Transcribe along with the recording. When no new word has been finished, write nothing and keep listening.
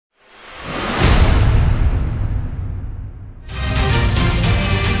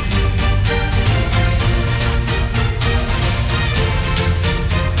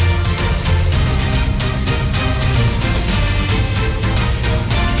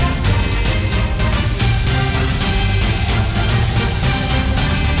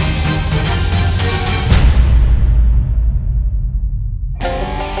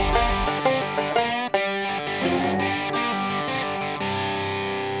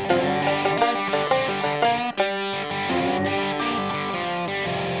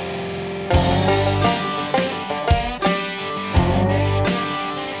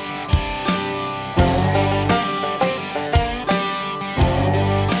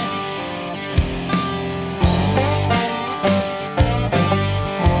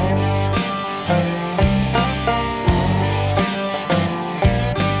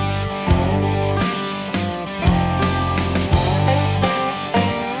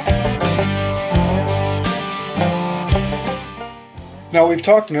Now, we've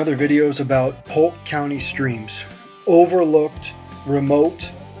talked in other videos about Polk County streams, overlooked, remote,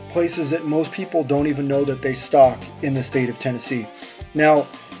 places that most people don't even know that they stock in the state of Tennessee. Now,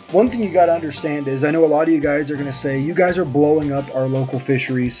 one thing you got to understand is, I know a lot of you guys are going to say, you guys are blowing up our local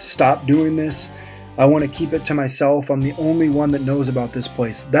fisheries. Stop doing this. I want to keep it to myself. I'm the only one that knows about this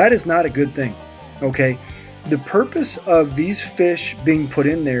place. That is not a good thing, okay? The purpose of these fish being put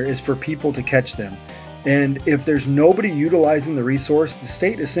in there is for people to catch them. And if there's nobody utilizing the resource, the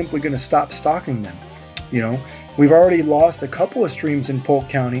state is simply going to stop stocking them. You know, we've already lost a couple of streams in Polk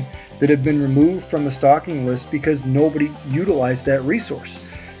County that have been removed from the stocking list because nobody utilized that resource.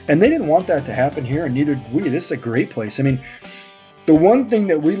 And they didn't want that to happen here, and neither did we. This is a great place. I mean, the one thing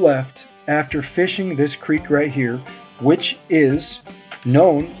that we left after fishing this creek right here, which is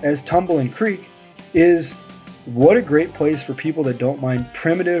known as Tumbling Creek, is what a great place for people that don't mind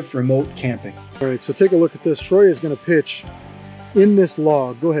primitive remote camping. All right, so take a look at this. Troy is going to pitch in this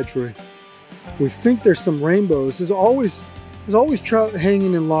log. Go ahead, Troy. We think there's some rainbows. There's always trout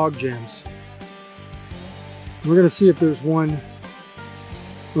hanging in log jams. We're going to see if there's one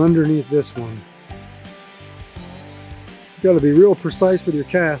underneath this one. You got to be real precise with your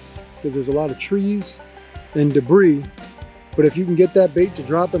casts because there's a lot of trees and debris. But if you can get that bait to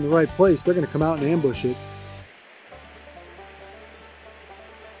drop in the right place, they're going to come out and ambush it.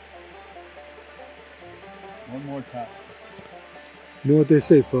 One more time. You know what they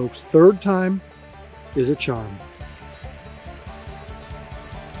say, folks? Third time is a charm.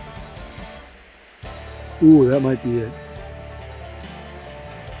 Ooh, that might be it.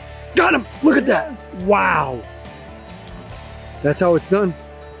 Got him! Look at that! Wow! That's how it's done.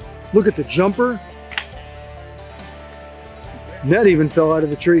 Look at the jumper. Net even fell out of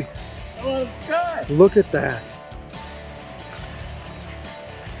the tree. Oh, God! Look at that.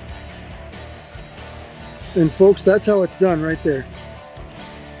 And folks, that's how it's done right there.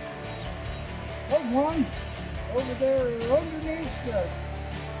 There's one over there underneath the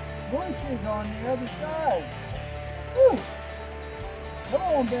bushes on the other side. Woo! Come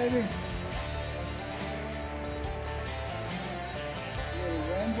on, baby. Little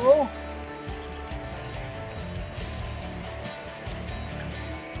rainbow.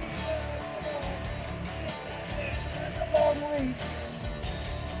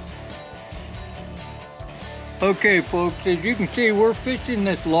 Okay, folks, as you can see, we're fishing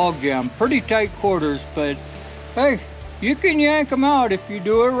this log jam. Pretty tight quarters, but hey, you can yank them out if you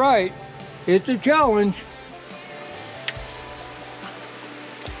do it right. It's a challenge.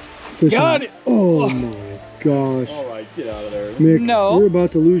 Fishing. Got it! Oh my gosh. All right, get out of there. Mick, No. you're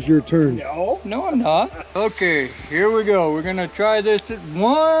about to lose your turn. No, I'm not. Okay, here we go. We're gonna try this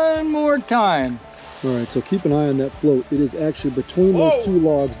one more time. All right, so keep an eye on that float. It is actually between those two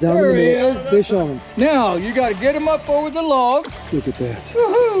logs, down in the There middle. he Fish on him. Now, you gotta get him up over the log. Look at that.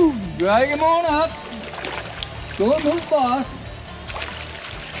 Woohoo! Drag him on up. Go and move boss.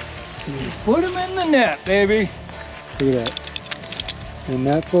 Put him in the net, baby. Look at that. And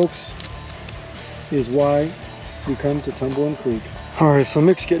that, folks, is why we come to Tumbling Creek. All right, so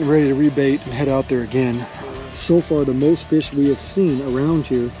Mick's getting ready to rebait and head out there again. So far, the most fish we have seen around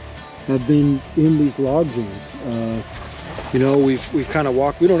here have been in these log jams. You know, we've kind of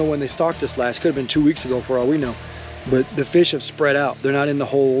walked. We don't know when they stocked this last. Could have been 2 weeks ago for all we know. But the fish have spread out. They're not in the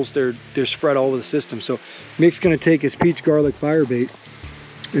holes. They're spread all over the system. So Mick's going to take his peach garlic fire bait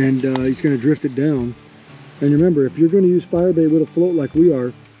and he's going to drift it down. And remember, if you're going to use fire bait with a float like we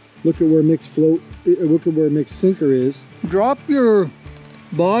are, look at where Mick's float. Look at where Mick's sinker is. Drop your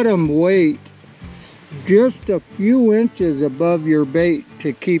bottom weight just a few inches above your bait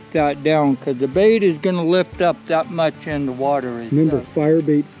to keep that down, because the bait is going to lift up that much in the water. Remember, fire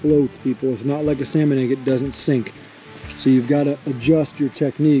bait floats, people. It's not like a salmon egg. It doesn't sink. So you've got to adjust your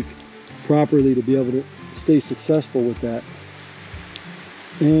technique properly to be able to stay successful with that.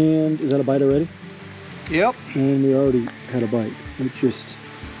 And is that a bite already? Yep. And we already had a bite. It's just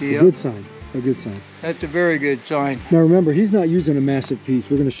a good sign. A good sign. That's a very good sign. Now remember, he's not using a massive piece.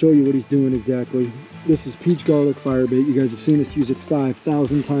 We're going to show you what he's doing exactly. This is peach garlic fire bait. You guys have seen us use it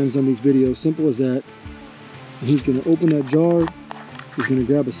 5,000 times on these videos. Simple as that. And he's going to open that jar. He's going to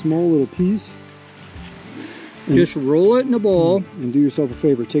grab a small little piece. Just roll it in a ball. And do yourself a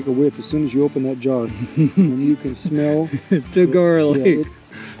favor. Take a whiff as soon as you open that jar. And you can smell the garlic.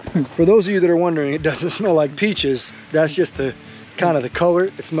 For those of you that are wondering, it doesn't smell like peaches. That's just the kind of the color.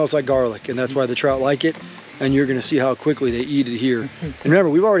 It smells like garlic, and that's why the trout like it. And you're going to see how quickly they eat it here. And remember,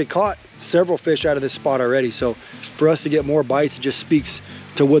 we've already caught several fish out of this spot already, so for us to get more bites, it just speaks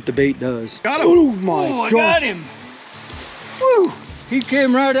to what the bait does. Got him! Oh my God! I got him! Woo! He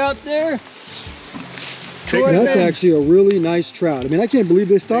came right out there. That's actually a really nice trout. I mean, I can't believe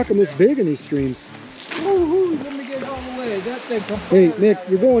they stock them this big in these streams. Let me get out of the way. That thing Hey, Nick,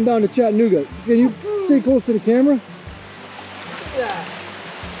 you're going down to Chattanooga. Can you stay close to the camera? Yeah.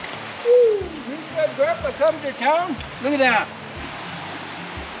 Woo, you said Grandpa come to town? Look at that.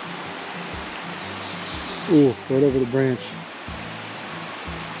 Ooh, right over the branch.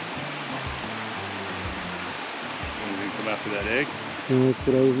 Come after that egg. Yeah, that's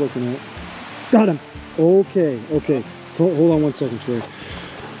what I was looking at. Got him. Okay, okay. Hold on one second, Troy.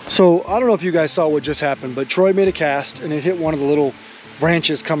 So I don't know if you guys saw what just happened, but Troy made a cast and it hit one of the little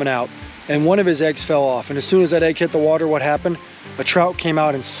branches coming out, and one of his eggs fell off. And as soon as that egg hit the water, what happened? A trout came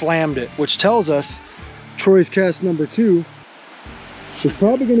out and slammed it, which tells us Troy's cast number 2 is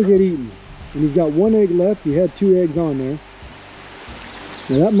probably going to get eaten. And he's got 1 egg left. He had 2 eggs on there.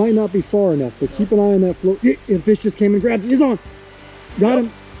 Now that might not be far enough, but keep an eye on that float. The fish just came and grabbed it. He's on. Got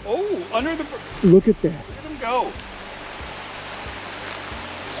him. Oh, under the... Look at that. Let him go.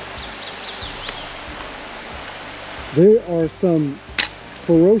 There are some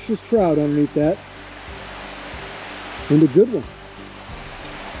ferocious trout underneath that. And a good one.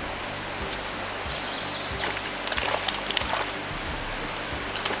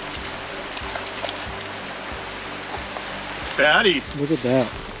 Fatty. Look at that.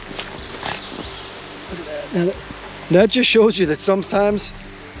 look at that. Now that just shows you that sometimes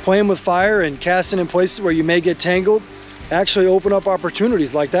playing with fire and casting in places where you may get tangled actually open up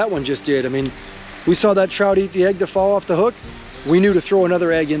opportunities like that one just did. I mean, we saw that trout eat the egg to fall off the hook. We knew to throw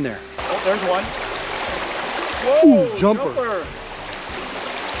another egg in there. Oh, there's one. Whoa, jumper.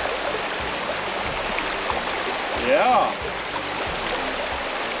 Yeah.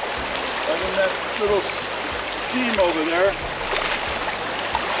 Like in that little seam over there.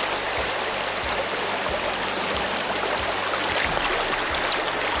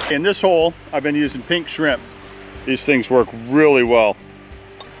 In this hole, I've been using pink shrimp. These things work really well.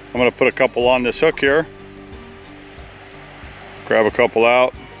 I'm gonna put a couple on this hook here. Grab a couple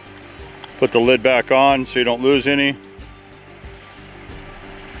out. Put the lid back on so you don't lose any.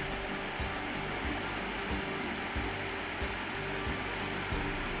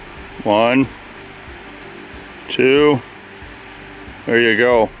 One, two, there you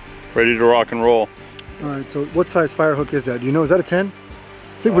go. Ready to rock and roll. All right, so what size fire hook is that? Do you know, is that a 10?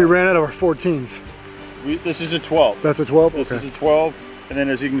 I think we ran out of our 14s. This is a 12. That's a 12? This Okay. is a 12. And then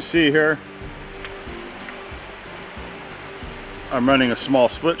as you can see here, I'm running a small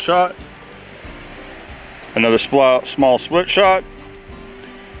split shot. Another small split shot.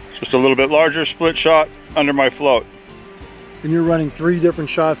 Just a little bit larger split shot under my float. And you're running 3 different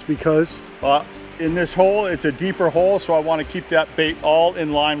shots because? In this hole, it's a deeper hole, so I want to keep that bait all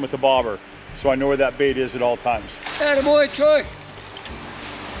in line with the bobber. So I know where that bait is at all times. Attaboy, Troy.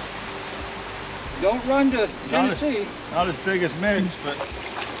 Don't run to Tennessee. Not as big as Migs, but...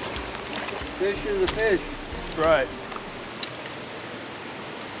 Fish is a fish. That's right.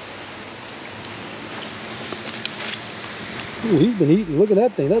 Ooh, he's been eating. Look at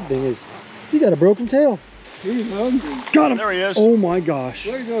that thing. That thing is, he got a broken tail. He's hungry. Got him. There he is. Oh my gosh.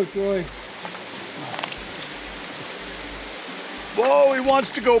 Way to go, Troy. Whoa, he wants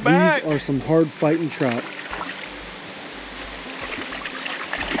to go back. These are some hard fighting trout.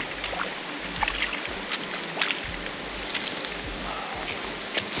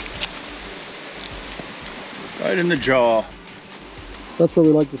 Right in the jaw. That's where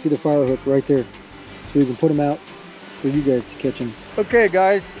we like to see the fire hook, right there. So we can put them out for you guys to catch them. Okay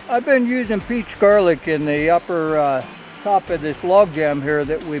guys, I've been using peach garlic in the upper top of this log jam here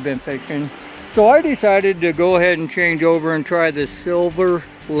that we've been fishing. So I decided to go ahead and change over and try the silver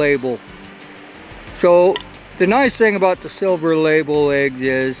label. So the nice thing about the silver label eggs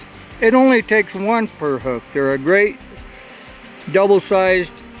is it only takes 1 per hook. They're a great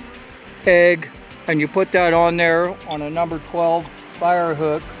double-sized egg, and you put that on there on a number 12 fire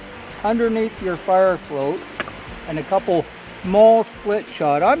hook underneath your fire float, and a couple small split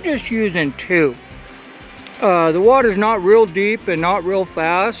shot. I'm just using 2. The water's not real deep and not real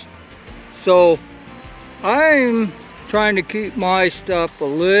fast, so I'm trying to keep my stuff a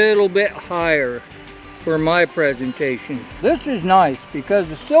little bit higher for my presentation. This is nice because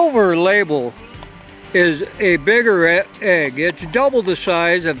the silver label is a bigger egg. It's double the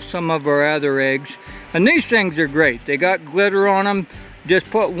size of some of our other eggs, and these things are great. They got glitter on them. Just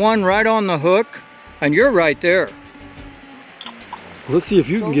put 1 right on the hook and you're right there. Let's see if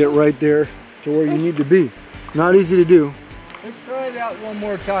you can get right there to where you need to be. Not easy to do. Let's try it out one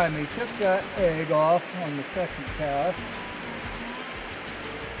more time. He took that egg off on the second cast.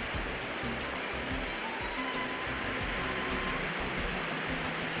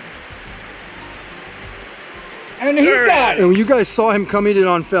 And he got it. And you guys saw him coming in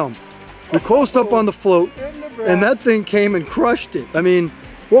on film. We closed up on the float, and that thing came and crushed it. I mean,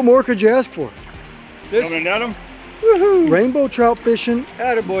 what more could you ask for? Coming at him? Rainbow trout fishing.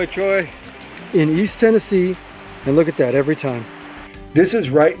 Attaboy, Troy. In East Tennessee, and look at that every time. This is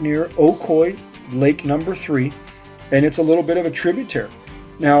right near Ocoee Lake number 3, and it's a little bit of a tributary.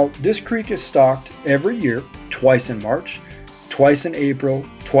 Now, this creek is stocked every year, twice in March, twice in April,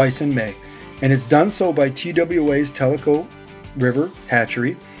 twice in May. And it's done so by TWA's Tellico River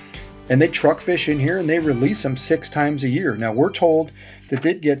Hatchery. And they truck fish in here and they release them 6 times a year. Now, we're told that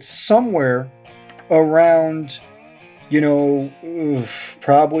it gets somewhere around, you know,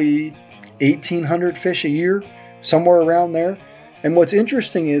 probably 1,800 fish a year, somewhere around there. And what's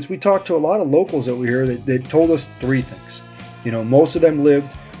interesting is we talked to a lot of locals over here that told us 3 things. You know, most of them lived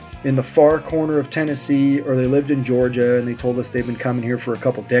in the far corner of Tennessee, or they lived in Georgia, and they told us they've been coming here for a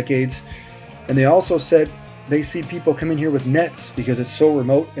couple decades. And they also said they see people come in here with nets because it's so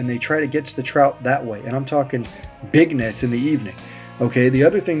remote, and they try to catch the trout that way. And I'm talking big nets in the evening. Okay, the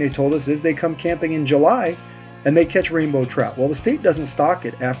other thing they told us is they come camping in July and they catch rainbow trout. Well, the state doesn't stock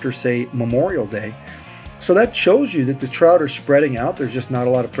it after, say, Memorial Day. So that shows you that the trout are spreading out. There's just not a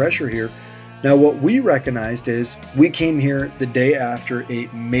lot of pressure here. Now, what we recognized is we came here the day after a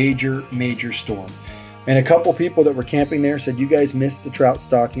major storm. And a couple people that were camping there said, you guys missed the trout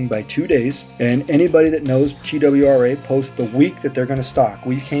stocking by 2 days. And anybody that knows TWRA posts the week that they're going to stock.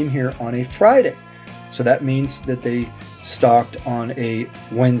 We came here on a Friday. So that means that they stocked on a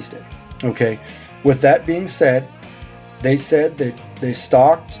Wednesday. Okay. With that being said, they said that they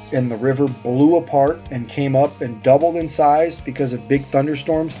stocked and the river blew apart and came up and doubled in size because of big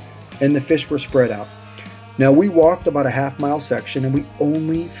thunderstorms, and the fish were spread out. Now, we walked about a half-mile section and we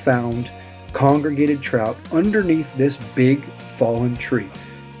only found congregated trout underneath this big fallen tree.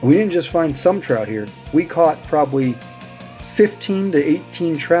 And we didn't just find some trout here. We caught probably 15 to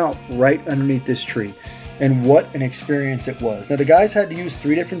 18 trout right underneath this tree. And what an experience it was. Now, the guys had to use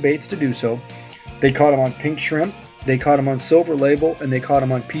 3 different baits to do so. They caught them on pink shrimp, they caught them on silver label, and they caught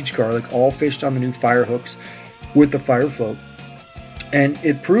them on peach garlic, all fished on the new fire hooks with the fire float. And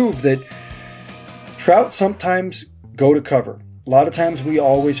it proved that trout sometimes go to cover. A lot of times we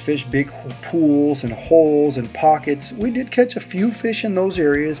always fish big pools and holes and pockets. We did catch a few fish in those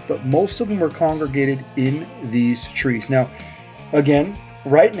areas, but most of them were congregated in these trees. Now, again,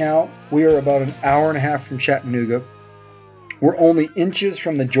 right now we are about an hour and a half from Chattanooga. We're only inches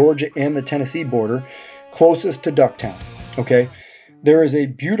from the Georgia and the Tennessee border, closest to Ducktown. Okay, there is a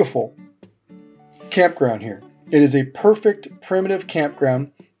beautiful campground here. It is a perfect primitive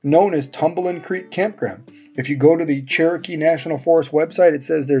campground known as Tumbling Creek Campground. If you go to the Cherokee National Forest website, it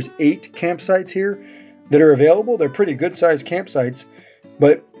says there's 8 campsites here that are available. They're pretty good sized campsites,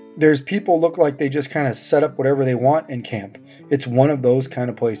 but there's people look like they just kind of set up whatever they want and camp. It's one of those kind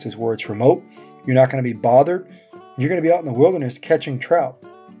of places where it's remote. You're not going to be bothered. You're going to be out in the wilderness catching trout.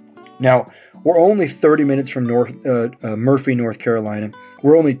 Now, we're only 30 minutes from Murphy, North Carolina.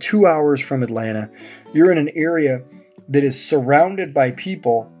 We're only 2 hours from Atlanta. You're in an area that is surrounded by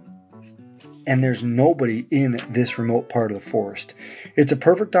people, and there's nobody in this remote part of the forest. It's a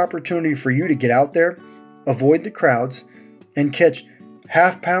perfect opportunity for you to get out there, avoid the crowds, and catch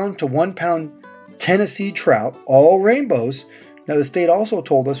half-pound to 1-pound Tennessee trout, all rainbows. Now, the state also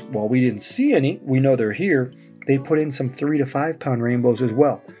told us, while we didn't see any, we know they're here, they put in some 3 to 5-pound rainbows as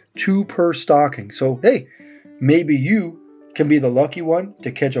well. 2 per stocking. So, hey, maybe you can be the lucky one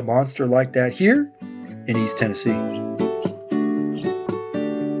to catch a monster like that here in East Tennessee.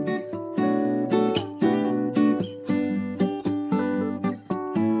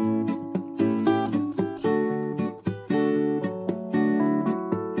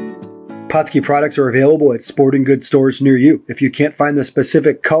 Pautzke products are available at sporting goods stores near you. If you can't find the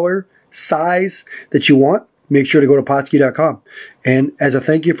specific color, size that you want, make sure to go to Pautzke.com. And as a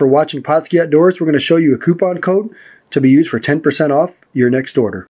thank you for watching Pautzke Outdoors, we're going to show you a coupon code to be used for 10% off your next order.